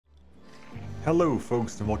Hello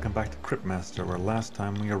folks and welcome back to Cryptmaster, where last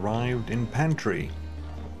time we arrived in Pantry.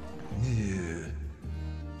 Yeah.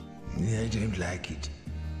 I don't like it.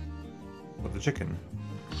 With the chicken.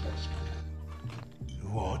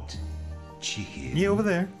 What? Chicken? Yeah, over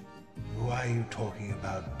there. Why are you talking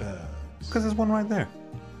about birds? Because there's one right there.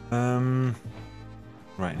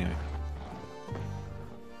 Right, anyway.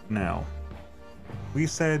 Now, we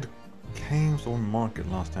said caves or market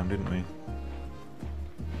last time, didn't we?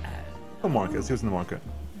 Oh, market. Let's see what's in the market.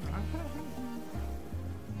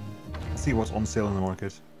 Let's see what's on sale in the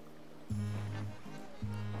market.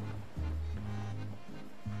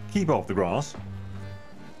 Keep off the grass.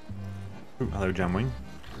 Ooh, hello, Jamwing.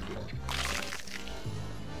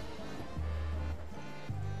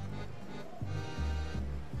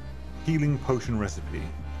 Healing potion recipe.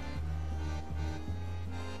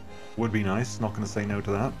 Would be nice. Not going to say no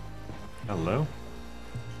to that. Hello.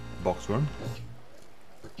 Boxworm.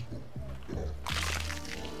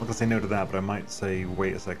 Not gonna say no to that, but I might say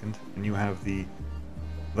wait a second. And you have the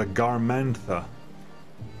Garmantha.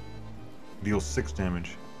 Deals 6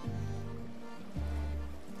 damage.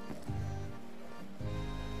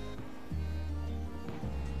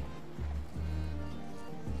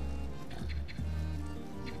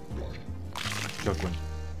 Juggling.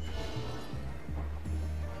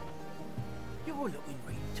 You're looking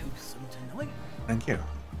very toothsome tonight. Thank you.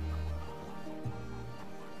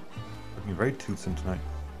 Looking very toothsome tonight.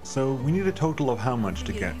 So we need a total of how much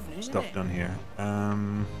to get stuff done here?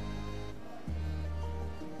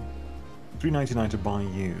 $3.99 to buy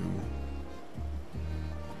you.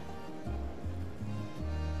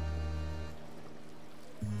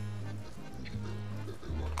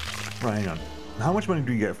 Right, hang on. How much money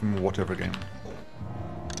do you get from whatever game?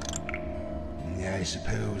 I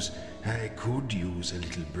suppose I could use a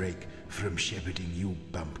little break from shepherding you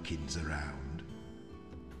bumpkins around.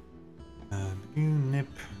 You nip.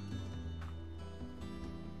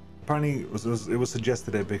 Apparently, it was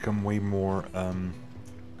suggested I become way more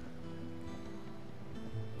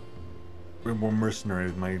mercenary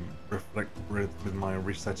with my with my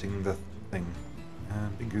resetting the thing.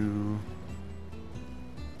 Bigoo.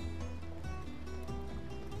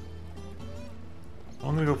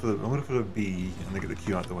 I'm gonna go for the B and then get the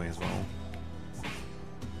Q out the way as well.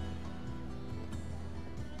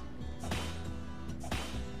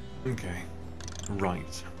 Okay,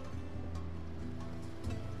 right.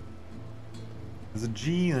 There's a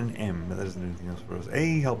G and an M, but that doesn't do anything else for us.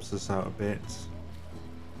 A helps us out a bit.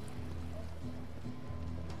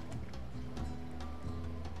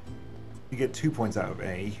 You get 2 points out of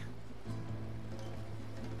A.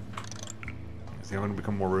 See, I'm going to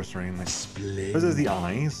become more mercenary in this. But there's the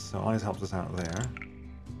eyes, so eyes helps us out there.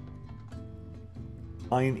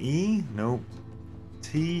 I and E, no.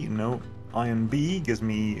 T, no. I and B gives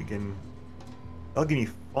me, again, that'll give me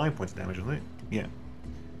 5 points of damage, doesn't it? Yeah.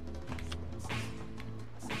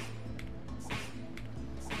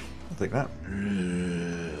 I'll take that.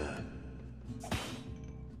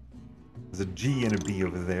 There's a G and a B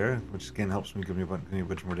over there, which again helps me give me a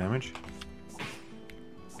bunch more damage.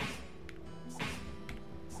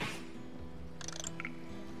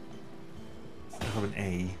 I have an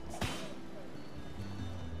A.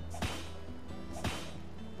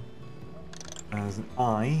 There's an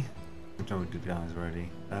I, which I would do the eyes already.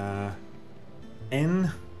 N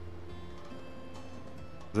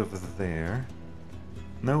is over there.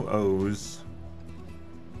 No O's.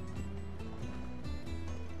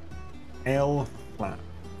 L flat.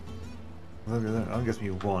 I'll guess me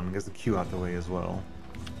 1. Gets the Q out the way as well.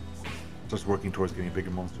 Just working towards getting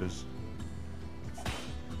bigger monsters.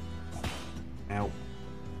 Ow.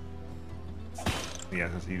 Yeah,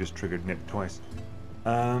 so you just triggered Nip twice.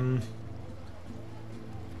 No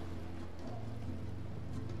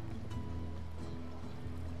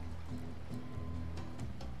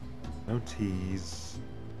T's.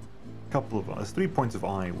 Couple of there's 3 points of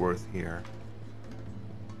I worth here.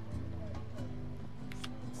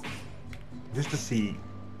 Just to see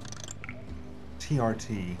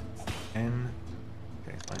TRT N.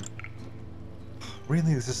 Okay, fine.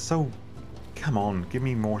 Really, this is so. Come on, give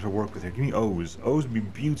me more to work with here. Give me O's. O's would be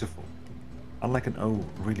beautiful. I like an O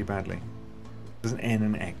really badly. There's an N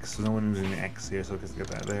and X, so no one using an X here, so I guess get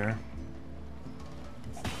that there.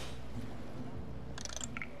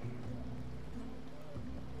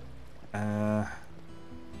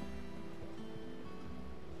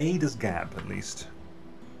 A does gap at least.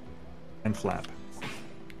 And flap.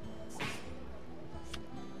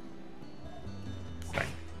 Bang.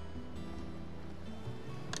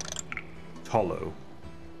 Hollow.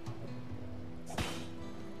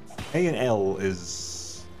 A and L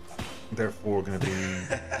is therefore going to be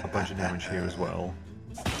a bunch of damage here as well.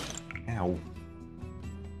 Ow.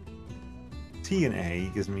 T and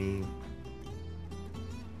A gives me...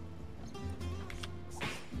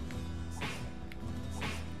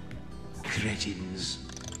 Cretins.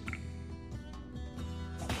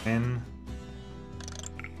 N.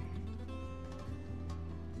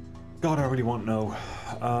 God, I really want no.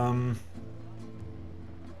 I'm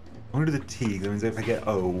gonna do the T. That means if I get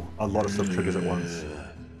O, a lot of stuff triggers at once.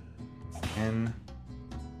 N.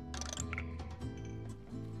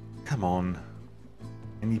 Come on.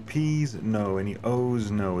 Any P's? No. Any O's?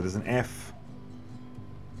 No. There's an F.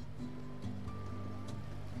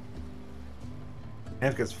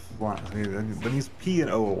 F gets flat. That means P and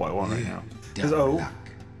O are what I want right now. There's O. Luck.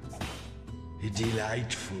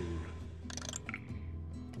 Delightful.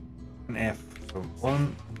 An F. So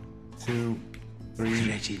 1, 2, 3,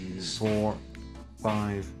 Cretins. 4,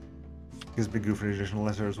 5. Gives Big Goo for an additional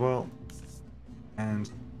letter as well. And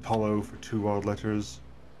Polo for 2 odd letters.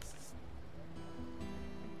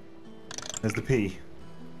 There's the P.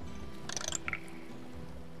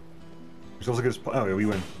 Which also gives... Oh yeah, we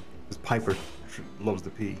win. Because Piper loves the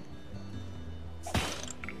P.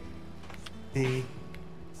 P.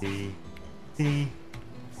 P. P.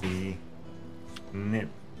 P. Nip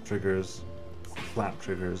triggers. Flap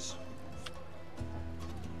triggers.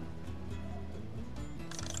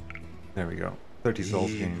 There we go. 30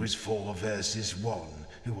 souls gained. It was 4 versus 1.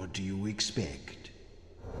 What do you expect?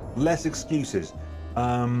 Less excuses.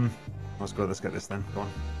 Let's go. Let's get this then. Go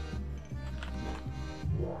on.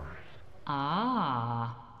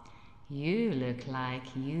 Ah, you look like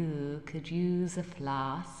you could use a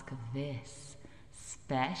flask of this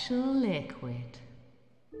special liquid.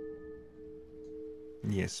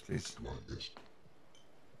 Yes, please.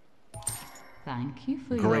 Thank you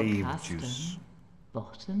for Grave your custom. juice.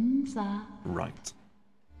 Bottoms up. Right.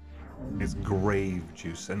 It's grave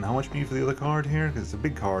juice. And how much do you need for the other card here? Because it's a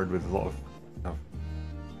big card with a lot of stuff.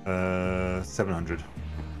 700.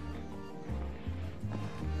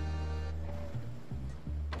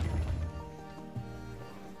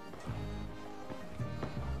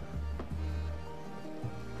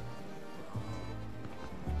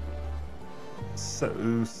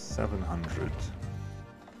 So 700.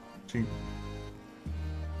 Gee.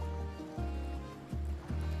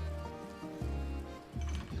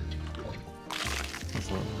 There's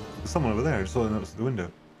someone over there. I just saw them at the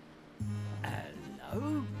window.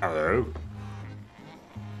 Hello? Hello.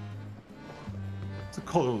 It's a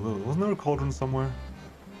cauldron. Wasn't there a cauldron somewhere?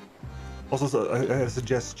 Also, I had a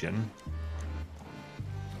suggestion.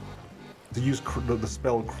 To use the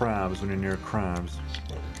spell crabs when you're near crabs.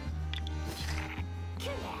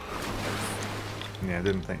 Yeah, I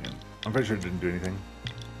didn't think it. I'm pretty sure it didn't do anything.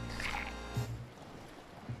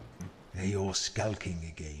 You're skulking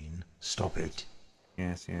again. Stop it.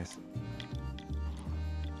 Yes, yes.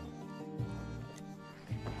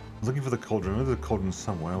 I was looking for the cauldron. There's a cauldron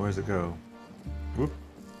somewhere. Where's it go? Whoop.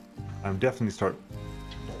 I'm definitely start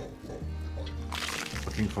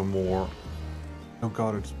looking for more. Oh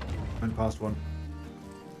god, I just went past one.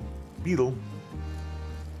 Beetle.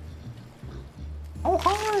 Oh,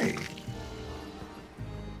 hi!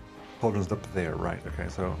 Cauldron's up there, right? Okay,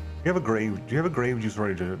 so you have a grave. Do you have a grave juice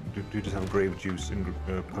already? Do you just have a grave juice in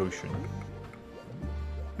potion?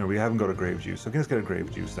 No, we haven't got a grave juice. Okay, let's get a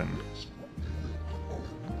grave juice then.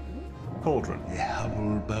 Cauldron.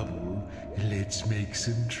 Hubble bubble. Let's make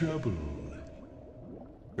some trouble.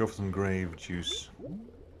 Go for some grave juice.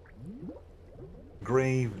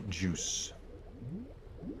 Grave juice.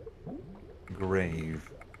 Grave.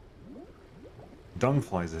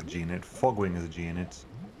 Dungfly is a G in it. Fogwing is a G in it.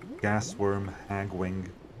 Gasworm, Hagwing.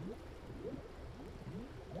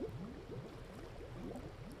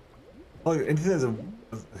 Oh, anything that's a...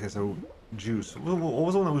 Okay, so juice. What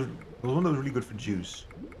was the one that was... There was one that was really good for juice.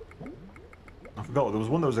 I forgot. There was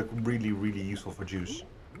one that was like really, really useful for juice.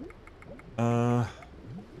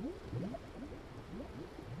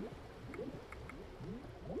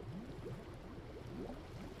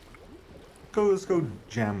 Let's go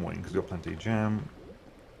Jamwing, because we've got plenty. Jam...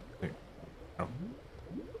 Wait. Oh.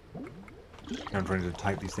 I'm trying to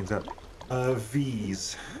type these things out.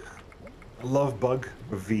 V's. Love bug,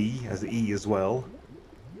 V, as E as well.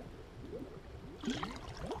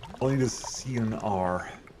 All I need is C and an R.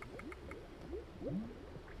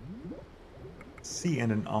 C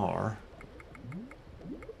and an R.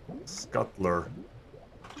 Scuttler.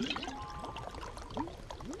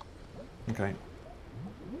 Okay.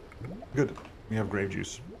 Good. We have grave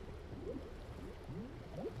juice.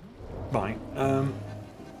 Bye.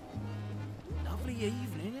 Lovely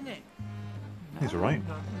evening, isn't it? He's alright.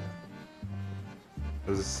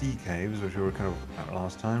 There was a sea caves, which we were kind of at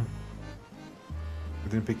last time. We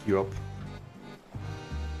didn't pick you up.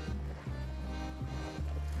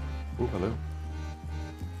 Oh, hello.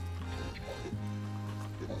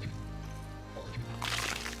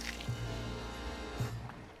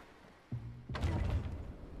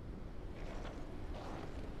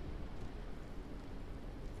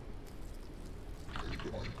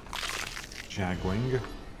 Jagwing.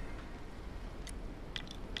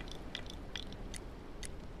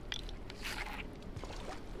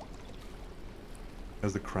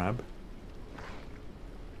 There's the crab.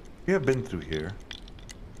 We have been through here.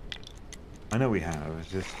 I know we have,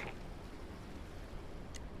 it's just...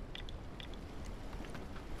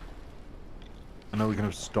 I know we kind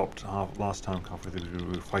of stopped last time halfway through because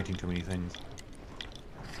we were fighting too many things.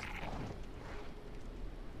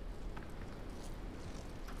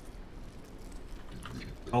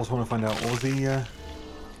 I also want to find out, what was the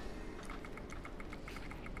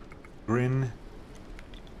grin?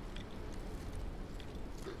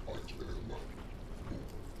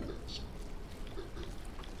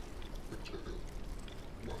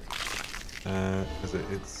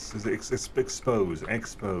 It's expose.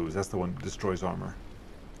 Expose. That's the one that destroys armor.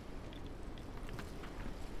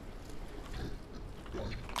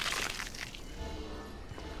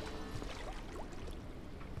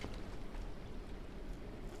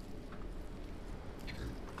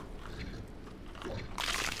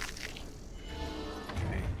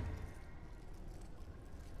 Okay.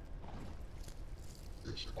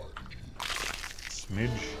 Smidge.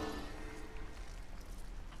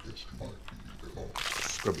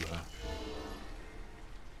 Scribbler.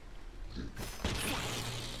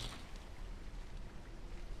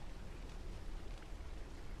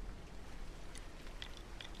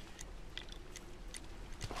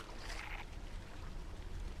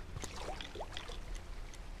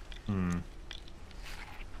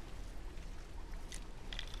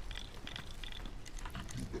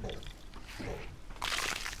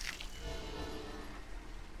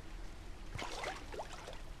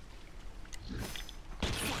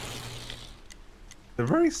 They're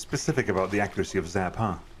very specific about the accuracy of zap,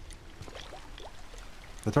 huh?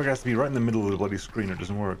 The target has to be right in the middle of the bloody screen or it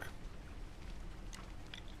doesn't work.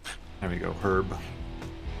 There we go, herb.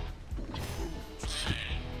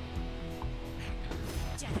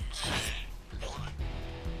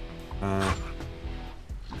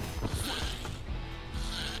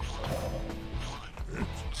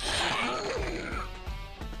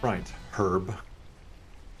 Right, herb. Do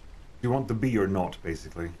you want the B or not,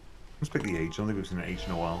 basically? Let's pick the H. I don't think we've seen an H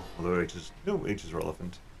in a while. Although H is... no, H is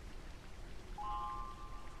relevant.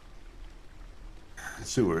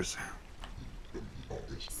 Sewers.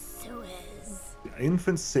 Sewers. The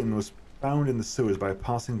infant Sin was found in the sewers by a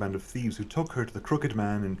passing band of thieves who took her to the Crooked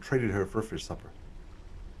Man and traded her for a fish supper.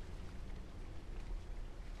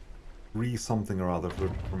 Something or other for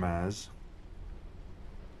Maz.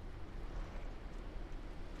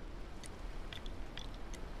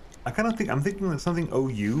 I'm thinking like something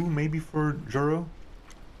OU maybe for Juro.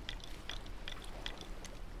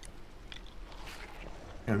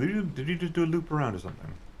 Yeah, did you just do a loop around or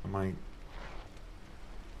something? Am I...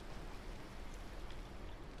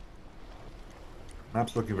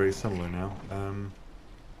 Map's looking very similar now. Come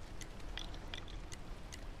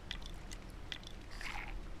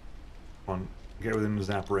on, get within the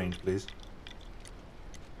zap range, please.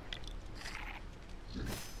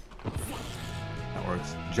 That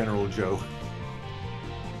works. General Joe.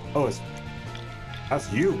 Oh,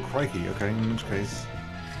 that's you, crikey. Okay, in which case,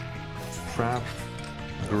 trap,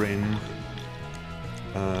 grin,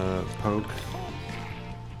 poke,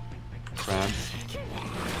 crabs,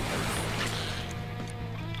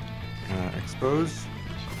 expose,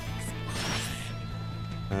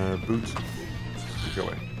 boot, go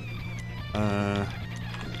away.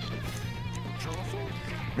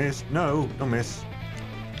 Miss, no, don't miss.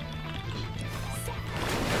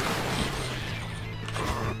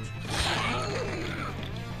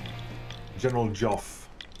 General Joff.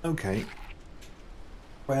 Okay.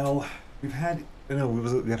 Well, we've had... No,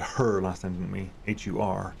 we had her last time, didn't we?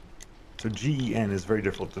 H-U-R. So G-E-N is very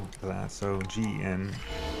difficult to that. So G-E-N...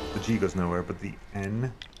 The G goes nowhere, but the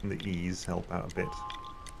N and the E's help out a bit.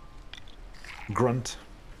 Grunt.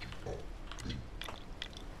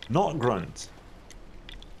 Not grunt.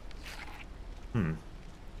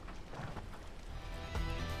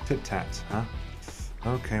 Tit-tat, huh?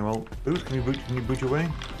 Okay, well, boot, can you boot your way?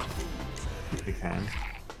 You can.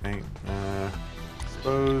 Okay,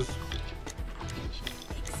 suppose.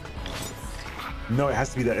 No, it has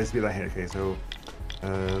to be that. It has to be that hit. Okay, so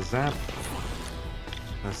zap,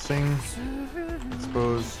 sing,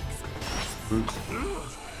 expose, Boot.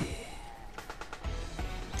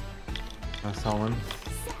 Salmon.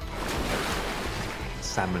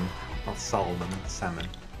 Salmon. Not salmon, salmon.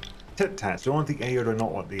 Tit-tats. Do I want the A or do I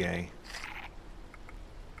not want the A?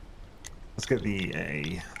 Let's get the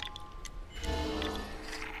A.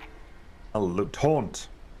 Hello, taunt.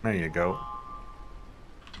 There you go.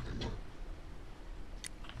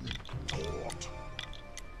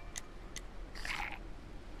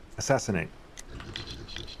 Assassinate.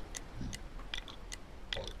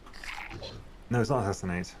 No, it's not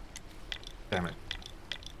assassinate. Damn it.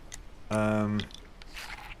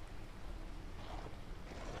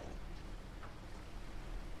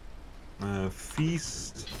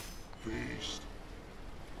 Feast. Feast.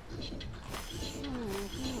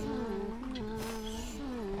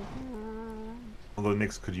 Although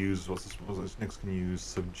Nyx could use Nyx can use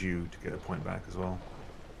subdue to get a point back as well,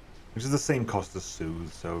 which is the same cost as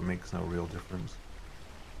soothe, so it makes no real difference.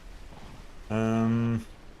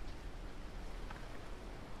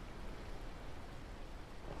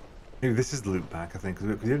 Maybe this is the loop back, I think,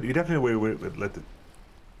 because you definitely would let the.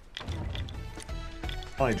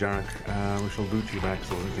 Hi, Jarek. We shall boot you back,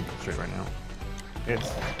 so I'm thinking straight right now.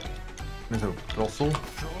 It's. There's a Drossel.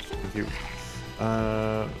 Thank you.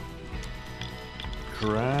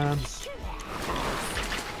 Crabs.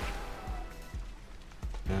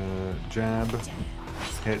 Jab.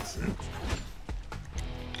 Hit.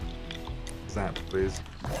 Zap, please.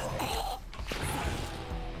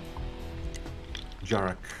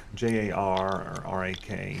 Jarek. Jar or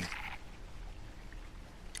R-A-K.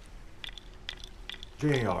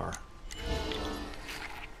 Jar.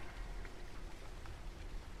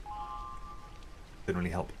 Didn't really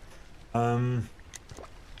help.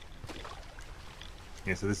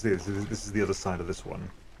 Yeah, so this is the other side of this one.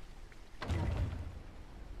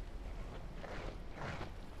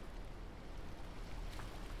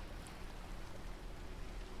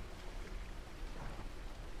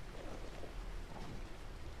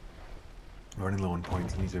 Running low on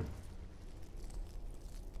points, I need to.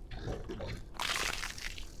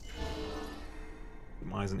 Keep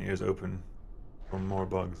my eyes and ears open for more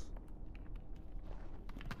bugs.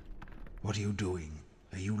 What are you doing?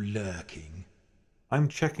 Are you lurking? I'm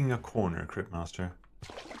checking a corner, Cryptmaster.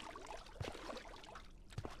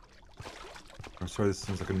 I'm sorry this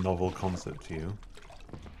seems like a novel concept to you.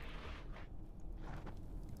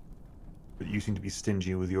 But you seem to be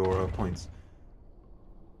stingy with your points.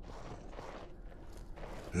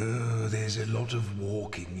 Oh, there's a lot of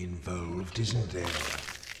walking involved, isn't there?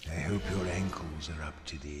 I hope your ankles are up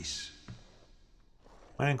to this.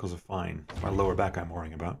 My ankles are fine. It's my lower back I'm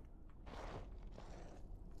worrying about.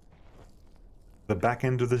 The back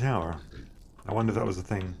end of the tower. I wonder if that was a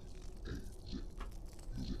thing.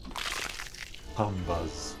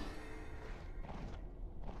 Humbuzz.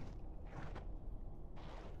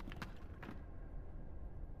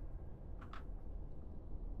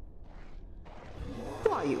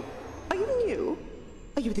 Who are you? Are you new?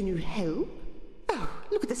 Are you the new help? Oh,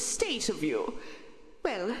 look at the state of you.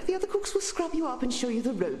 Well, the other cooks will scrub you up and show you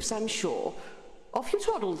the ropes, I'm sure. Off you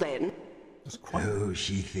toddle, then. Oh,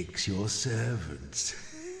 she thinks you're servants.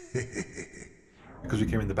 Because we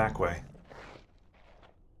came in the back way.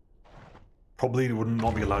 Probably would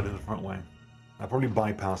not be allowed in the front way. I probably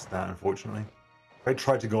bypassed that, unfortunately. If I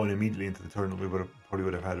tried to go in immediately into the tunnel, we probably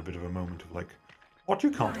would have had a bit of a moment of like, what, you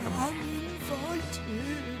can't come in?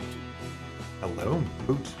 Hello,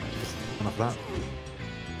 boot. Enough of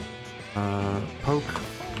that. Poke,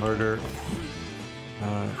 murder,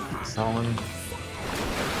 salmon.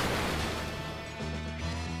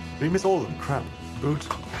 Did you miss all of them? Crap. Boot.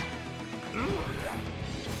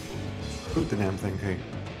 Boot the damn thing, hey.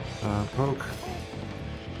 Poke.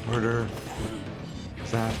 Murder.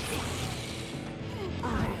 Zap.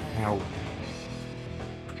 Ow.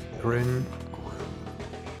 Grin.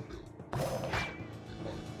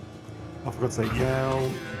 Oh, for God's sake,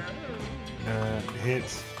 yell.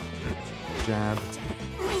 Hit. Jab.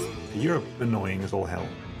 You're annoying as all hell.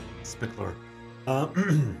 Spickler.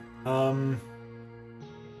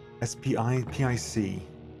 SPI, PIC.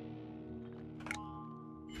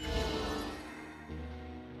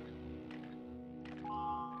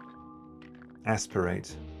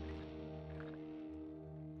 Aspirate.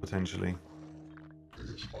 Potentially.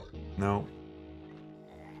 No.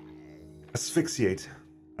 Asphyxiate.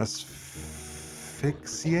 Asphyxiate?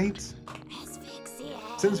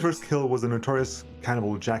 Sin's first kill was the notorious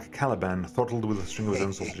cannibal Jack Caliban, throttled with a string of his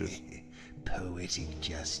own soldiers. Poetic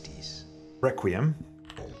justice. Requiem.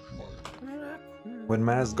 When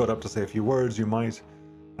Maz got up to say a few words, you might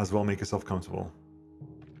as well make yourself comfortable.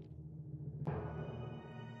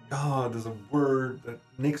 Oh, there's a word that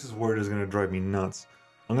Nyx's word is going to drive me nuts.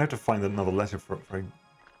 I'm going to have to find another letter for it.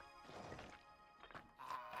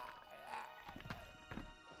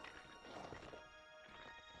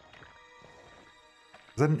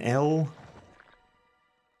 Is that an L?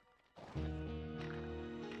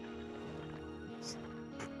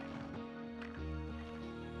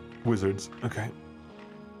 Wizards. Okay.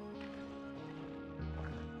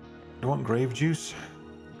 I want grave juice.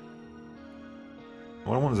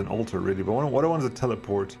 What I want is an altar, really, but what I want is a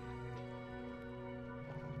teleport.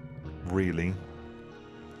 Really.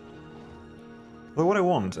 Well, what I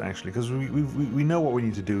want, actually, because we know what we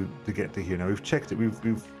need to do to get to here now. We've checked it.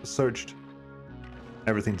 We've searched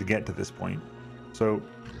everything to get to this point. So,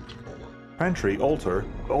 pantry, altar,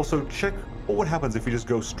 but also check what happens if we just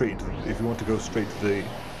go straight to if we want to go straight to the.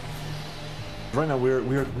 Right now,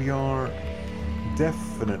 we are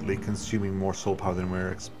definitely consuming more soul power than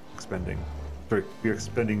we're expending. Sorry, we are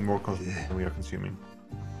expending more concentrate than we are consuming.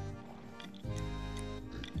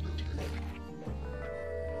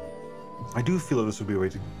 I do feel that this would be a way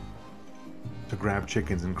to grab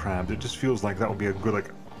chickens and crabs. It just feels like that would be a good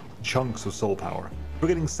chunks of soul power. We're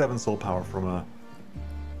getting 7 soul power from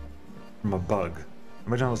a bug.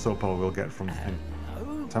 Imagine how much soul power we'll get from the thing.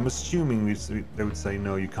 So I'm assuming they would say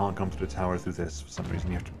no, you can't come to the tower through this for some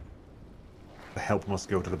reason. You have to. The help must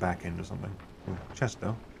go to the back end or something. Ooh, chest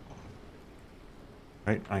though.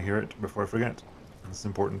 Right, I hear it before I forget. This is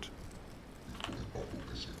important.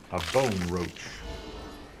 A bone roach.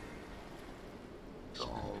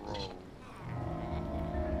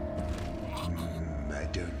 I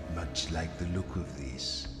don't much like the look of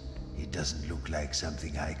this. It doesn't look like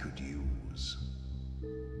something I could use.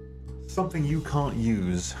 Something you can't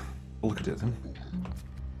use. Look at it then.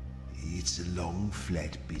 It's a long,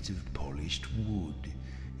 flat bit of polished wood.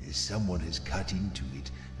 Someone has cut into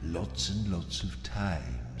it lots and lots of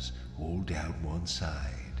times, all down one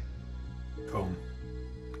side. Comb.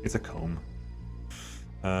 It's a comb.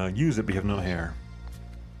 Use it, but you have no hair.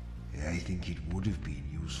 I think it would have been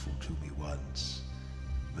useful to me once,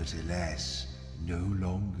 but alas, no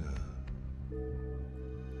longer.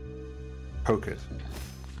 Poke it.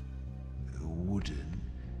 Wooden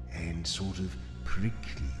and sort of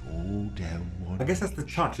prickly all down one. I guess that's the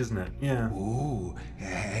touch, isn't it? Yeah. Oh,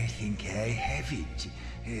 I think I have it.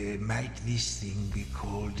 Might this thing be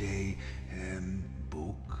called a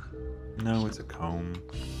book? No, it's a comb.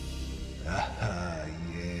 Ah,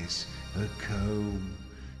 yes, a comb.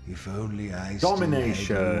 If only I Domination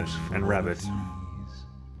still had use for and all rabbit. these.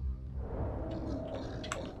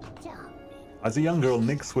 As a young girl,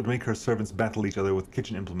 Nyx would make her servants battle each other with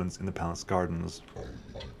kitchen implements in the palace gardens.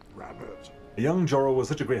 Rabbit. A young Joro was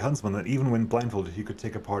such a great huntsman that even when blindfolded, he could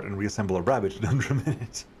take apart and reassemble a rabbit in under a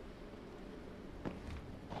minute.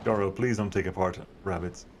 Joro, please don't take apart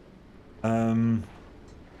rabbits. Why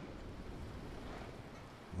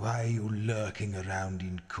are you lurking around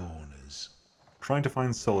in corners? Trying to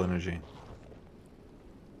find soul energy.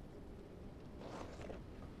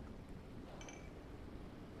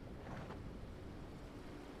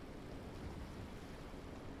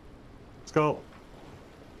 Skull.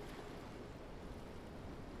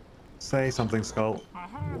 Say something, Skull.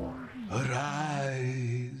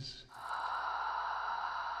 Arise!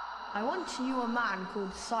 I once knew a man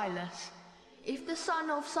called Silas. If the son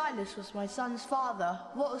of Silas was my son's father,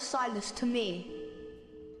 what was Silas to me?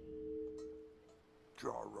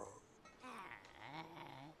 Jaro.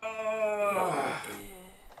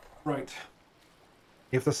 Right.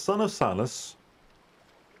 If the son of Silas...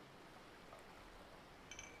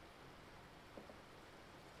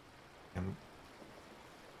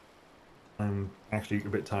 I'm actually a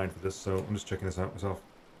bit tired for this, so I'm just checking this out myself.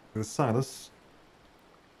 With Silas...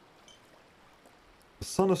 The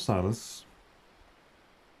son of Silas...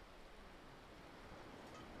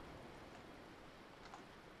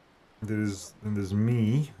 There's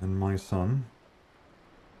me and my son.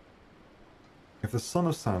 If the son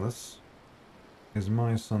of Silas is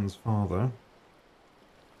my son's father...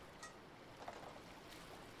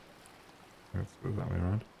 Let's go that way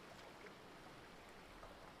around.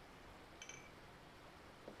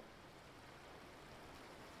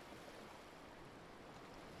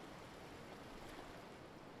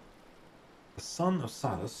 The son of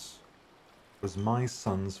Silas was my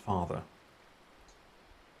son's father.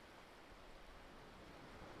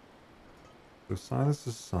 So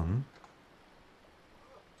Silas's son,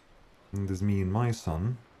 and there's me and my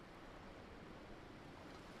son.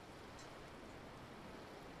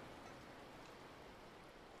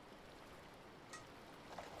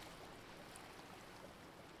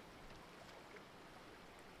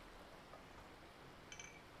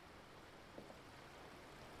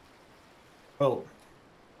 Well,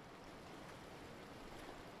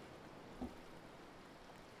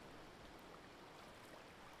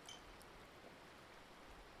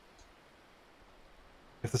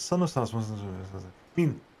 if the son of Silas was, I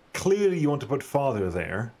mean, clearly you want to put father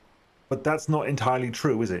there, but that's not entirely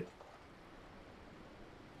true, is it?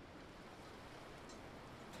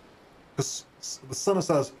 Because the son of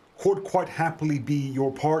Silas could quite happily be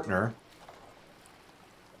your partner.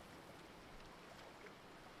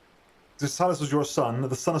 If Silas was your son,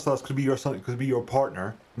 the son of Silas could be your son, could be your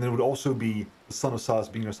partner, and then it would also be the son of Silas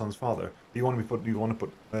being your son's father. You want to put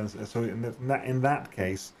so in that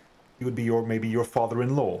case, he would be maybe your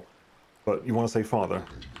father-in-law, but you want to say father.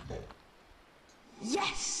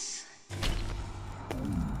 Yes!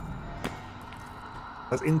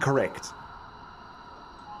 That's incorrect.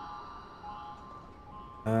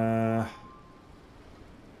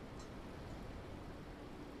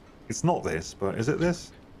 It's not this, but is it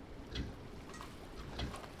this?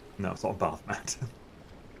 No, it's not a bath mat.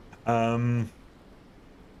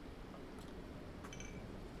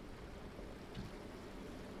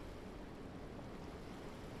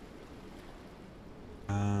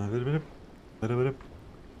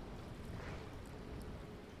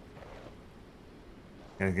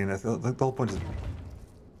 Again, that's the whole point is.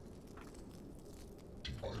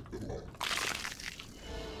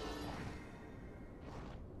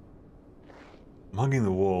 I'm hugging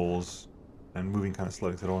the walls and moving kind of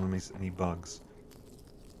slowly so I don't want to miss any bugs.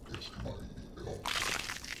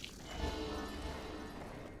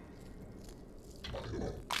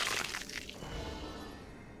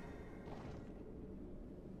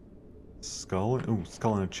 Skull? Ooh,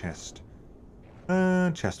 skull and a chest.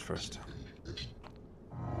 Chest first.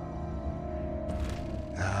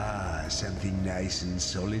 Ah, something nice and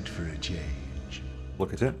solid for a change.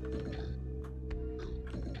 Look at it.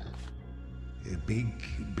 A big,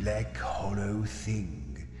 black, hollow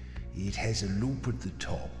thing. It has a loop at the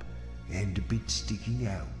top and a bit sticking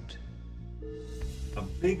out. A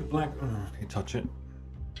big black... you touch it.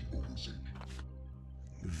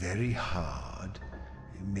 Very hard,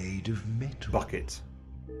 made of metal. Bucket.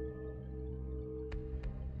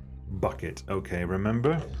 Bucket. Okay,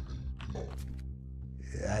 remember?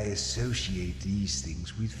 I associate these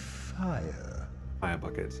things with fire. Fire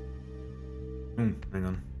bucket. Hang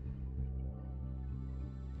on.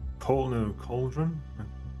 Cauldron?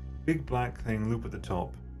 Big black thing, loop at the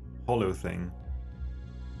top. Hollow thing.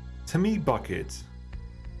 To me, bucket.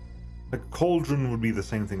 Like, cauldron would be the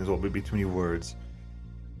same thing as well, but it'd be too many words.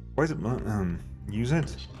 Why is it... use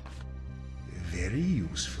it? Very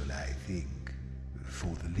useful, I think. For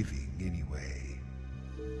the living, anyway.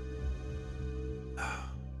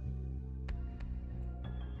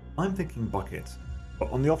 I'm thinking bucket.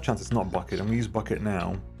 But on the off chance it's not bucket, I'm going to use bucket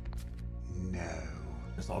now. No.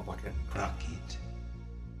 It's not a bucket. Bucket.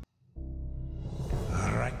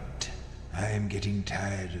 Right. I am getting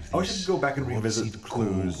tired of this. I should go back and revisit the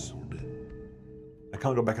clues. Called? I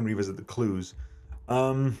can't go back and revisit the clues.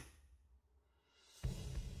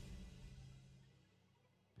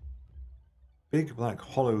 Big black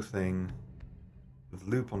hollow thing with a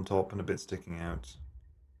loop on top and a bit sticking out.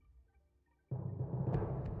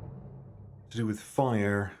 To do with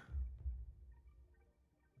fire.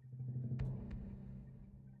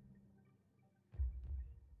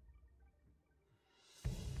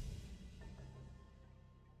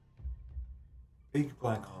 Big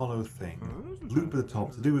black hollow thing. Loop at the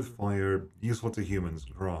top, to do with fire, useful to humans.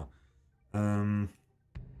 Hurrah.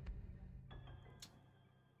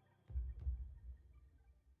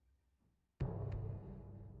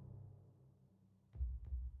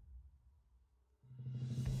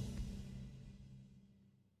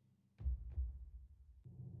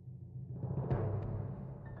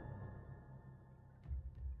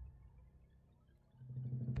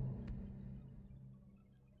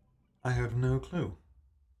 I have no clue.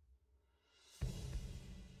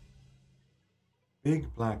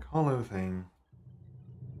 Big black hollow thing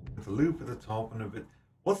with a loop at the top and a bit.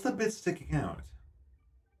 What's the bit sticking out?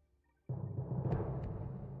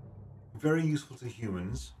 Very useful to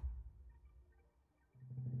humans.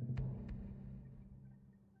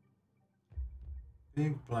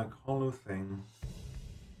 Big black hollow thing.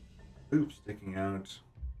 Loop sticking out.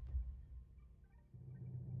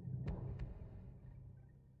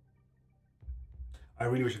 I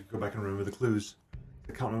really wish I could go back and remember the clues.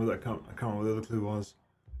 I can't remember that. I can't remember what the other clue was.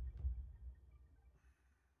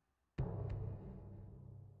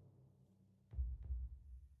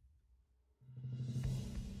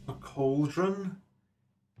 A cauldron.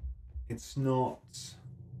 It's not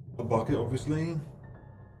a bucket, obviously.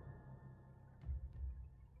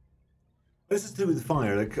 This is to do with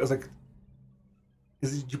fire. Like, I was like,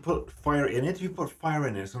 Is it you put fire in it? You put fire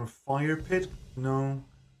in it. Some fire pit? No.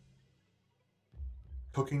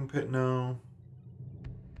 Cooking pit? No.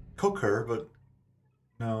 Cooker, but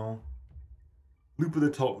no. Loop at the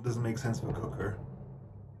top doesn't make sense for a cooker.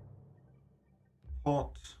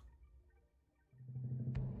 Pot.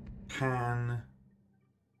 Pan.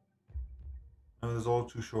 No, there's all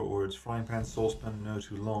too short words. Frying pan, saucepan, no,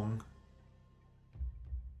 too long.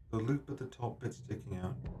 The loop at the top bit sticking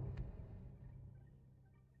out.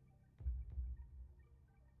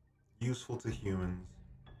 Useful to humans.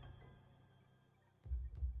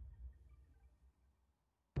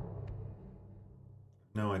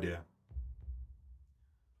 No idea.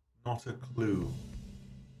 Not a clue.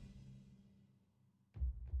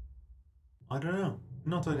 I don't know.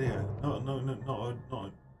 Not idea. Not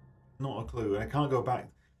a clue. I can't go back.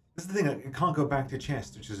 This is the thing. I can't go back to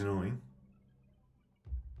chest, which is annoying.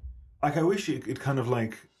 Like I wish it kind of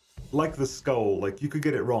like the skull. Like you could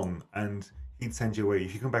get it wrong, and he'd send you away.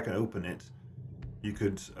 If you come back and open it, you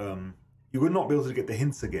could. You would not be able to get the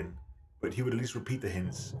hints again, but he would at least repeat the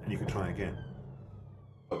hints, and you could try again.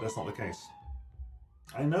 But that's not the case.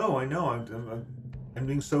 I know. I'm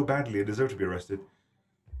doing so badly. I deserve to be arrested.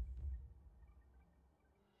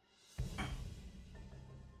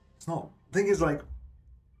 It's not. Thing is, like,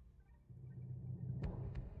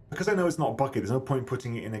 because I know it's not bucket. There's no point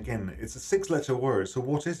putting it in again. It's a 6-letter word. So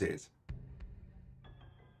what is it?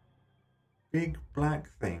 Big black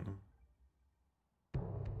thing.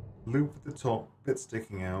 Loop at the top, bit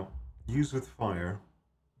sticking out. Used with fire.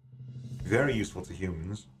 Very useful to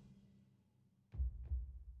humans.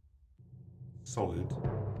 Solid.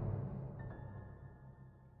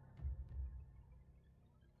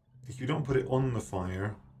 If you don't put it on the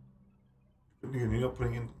fire, you're not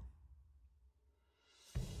putting in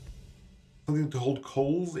something to hold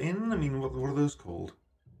coals in. I mean, what are those called?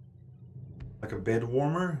 Like a bed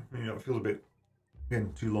warmer? I mean, it feels a bit,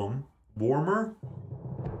 again, too long. Warmer?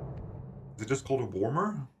 Is it just called a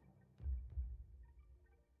warmer?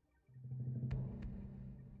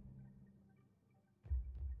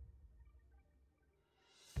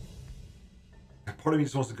 Part of me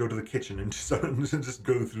just wants to go to the kitchen and just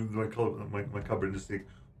go through my cupboard and just think,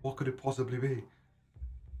 what could it possibly be?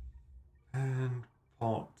 And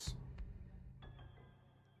pot.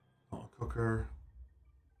 Not a cooker.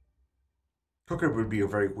 Cooker would be a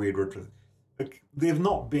very weird word for it. Like, they've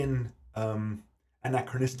not been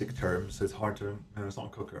anachronistic terms, so it's hard to. No, it's not a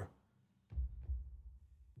cooker.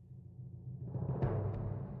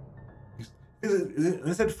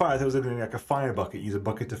 Instead of fire, there was like a fire bucket. Use a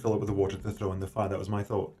bucket to fill it with the water to throw in the fire. That was my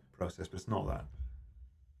thought process, but it's not that.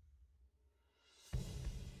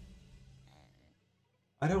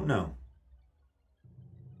 I don't know.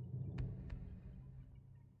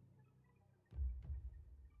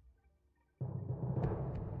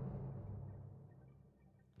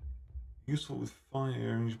 Useful with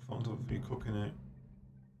fire, and you put on top of you cooking it.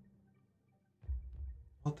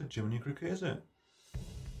 What the Jiminy Cricket is it?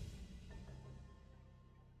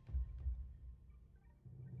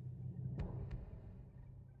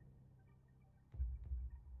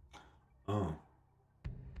 Oh.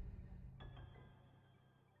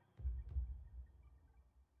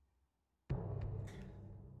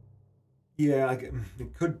 Yeah, it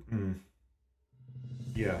could.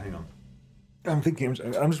 Yeah, hang on. I'm thinking.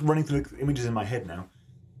 I'm just running through the images in my head now,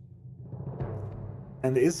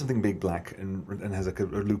 and there is something big black and has a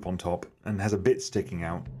loop on top and has a bit sticking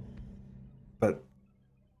out, but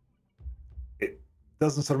it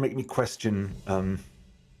doesn't sort of make me question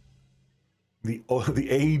the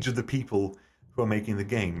age of the people who are making the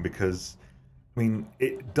game, because I mean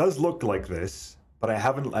it does look like this, but it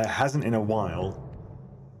hasn't in a while.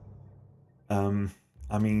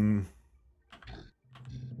 I mean,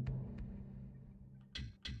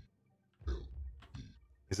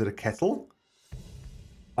 is it a kettle?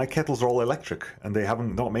 My kettles are all electric, and they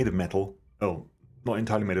not made of metal. Oh, not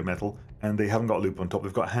entirely made of metal, and they haven't got a loop on top.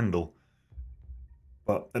 They've got a handle.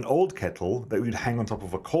 But an old kettle that we'd hang on top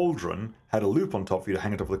of a cauldron had a loop on top for you to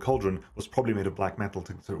hang on top of the cauldron, was probably made of black metal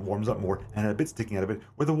so it warms up more, and had a bit sticking out of it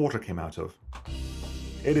where the water came out of.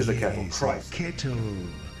 It is a kettle. Christ. A kettle.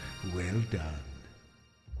 Well done.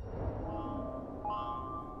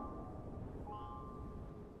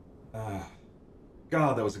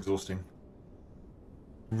 God, that was exhausting.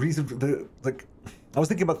 Reason for I was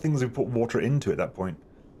thinking about things we put water into at that point.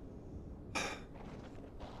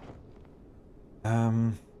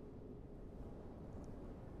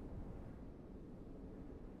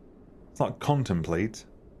 It's not contemplate.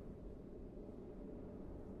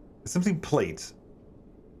 It's something plate.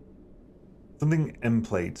 Something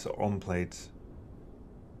emplate or on plate.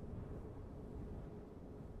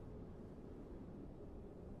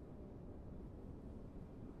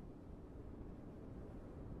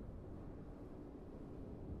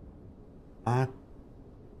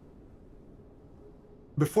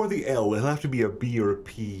 Before the L, it'll have to be a B or a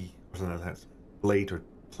P or something like that. Plate or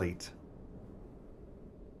plate.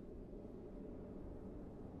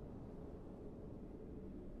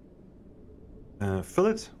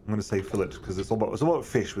 Fillet? I'm going to say fillet because it's all about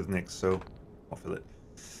fish with Nick, so I'll fillet.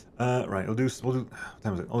 Right, we'll do. What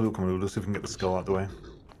time is it? We'll see if we can get the skull out of the way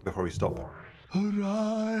before we stop.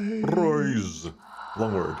 Rise.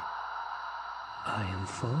 Long word. I am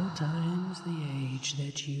 4 times the age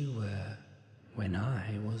that you were when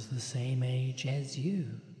I was the same age as you.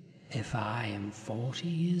 If I am 40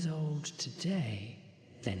 years old today,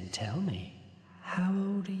 then tell me, how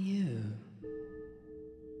old are you?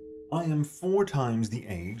 I am 4 times the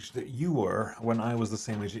age that you were when I was the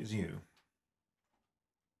same age as you.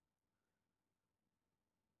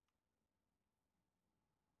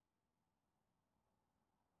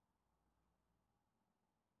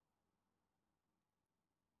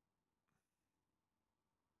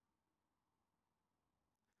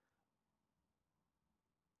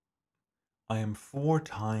 I am 4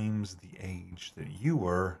 times the age that you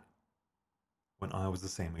were when I was the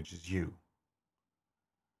same age as you.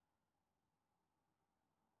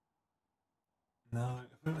 No,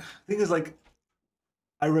 the thing is, like,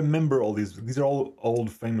 I remember all these. These are all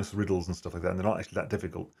old famous riddles and stuff like that, and they're not actually that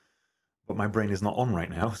difficult. But my brain is not on right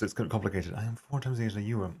now, so it's kind of complicated. I am 4 times the age that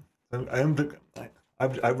you were. So I'm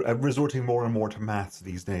resorting more and more to maths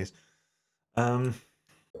these days.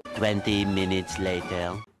 20 minutes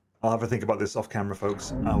later. I'll have a think about this off camera,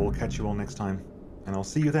 folks. I will catch you all next time, and I'll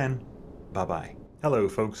see you then. Bye-bye. Hello,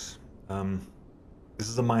 folks. This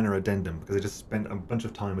is a minor addendum, because I just spent a bunch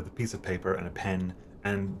of time with a piece of paper and a pen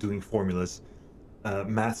and doing formulas.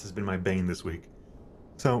 Maths has been my bane this week.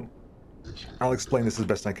 So, I'll explain this as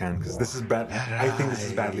best I can, because this is bad. I think this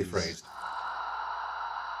is badly phrased.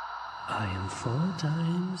 I am 4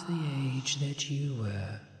 times the age that you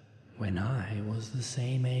were when I was the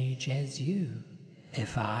same age as you.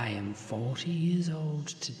 If I am 40 years old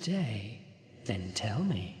today, then tell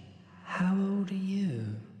me, how old are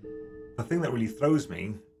you? The thing that really throws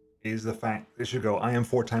me is the fact it should go, I am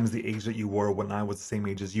 4 times the age that you were when I was the same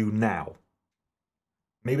age as you now.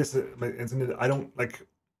 Maybe I don't, like,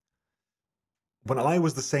 when I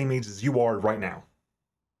was the same age as you are right now.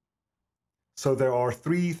 So there are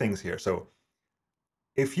 3 things here. So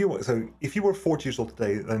if you were 40 years old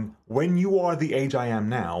today, then when you are the age I am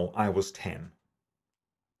now, I was 10.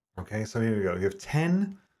 Okay, so here we go. You have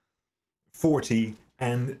 10, 40,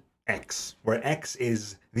 and X, where X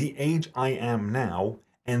is the age I am now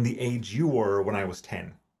and the age you were when I was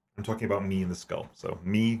 10. I'm talking about me and the skull. So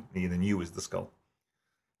me, and then you is the skull.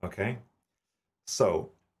 Okay?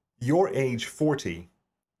 So your age 40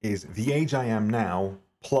 is the age I am now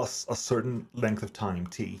plus a certain length of time,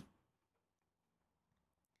 t.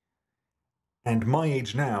 And my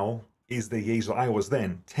age now is the age that I was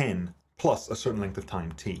then, 10, plus a certain length of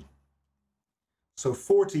time, t. So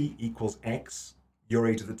 40 equals x, your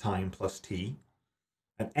age at the time, plus t.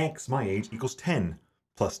 And x, my age, equals 10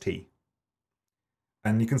 plus t.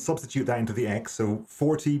 And you can substitute that into the x, so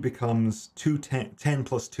 40 becomes 10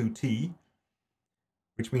 plus 2t,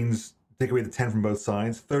 which means take away the 10 from both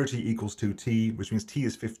sides. 30 equals 2t, which means t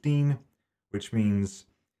is 15, which means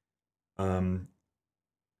 40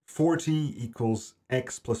 equals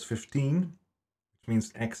x plus 15, which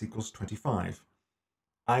means x equals 25.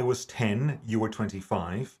 I was 10, you were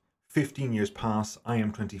 25. 15 years pass, I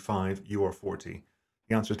am 25, you are 40.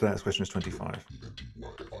 The answer to that question is 25.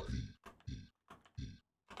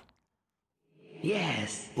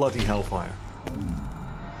 Yes. Bloody hellfire.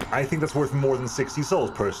 I think that's worth more than 60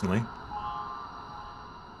 souls, personally.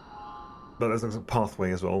 But there's a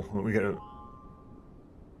pathway as well. We get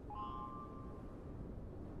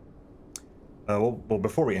well,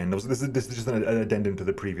 before we end, this is just an addendum to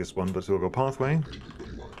the previous one, but so we'll go pathway.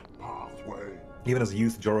 Even as a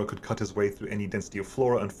youth, Joro could cut his way through any density of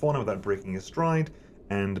flora and fauna without breaking his stride,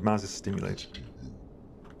 and Maz is stimulate.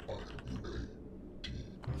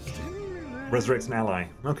 Resurrect an ally.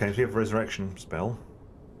 Okay, so you have a resurrection spell.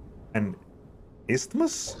 And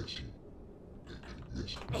Isthmus?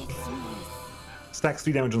 Stacks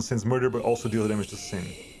 3 damage on Sin's murder, but also deals damage to Sin.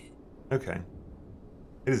 Okay.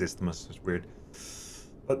 It is Isthmus, it's weird.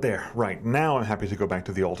 But there, right, now I'm happy to go back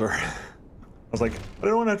to the altar. I was like, I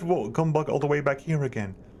don't want to have to come back all the way back here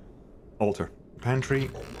again. Altar. Pantry.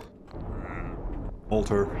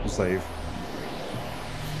 Altar. We'll save.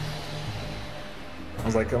 I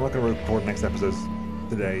was like, I'm not going to record next episodes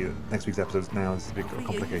today, next week's episodes now. This is a bit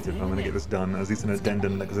complicated, but I'm going to get this done. At least an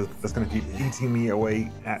addendum, because that's going to keep eating me away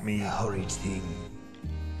at me. Horrid thing.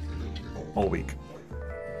 All week.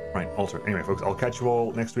 Right, altar. Anyway, folks, I'll catch you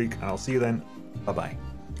all next week, and I'll see you then. Bye-bye.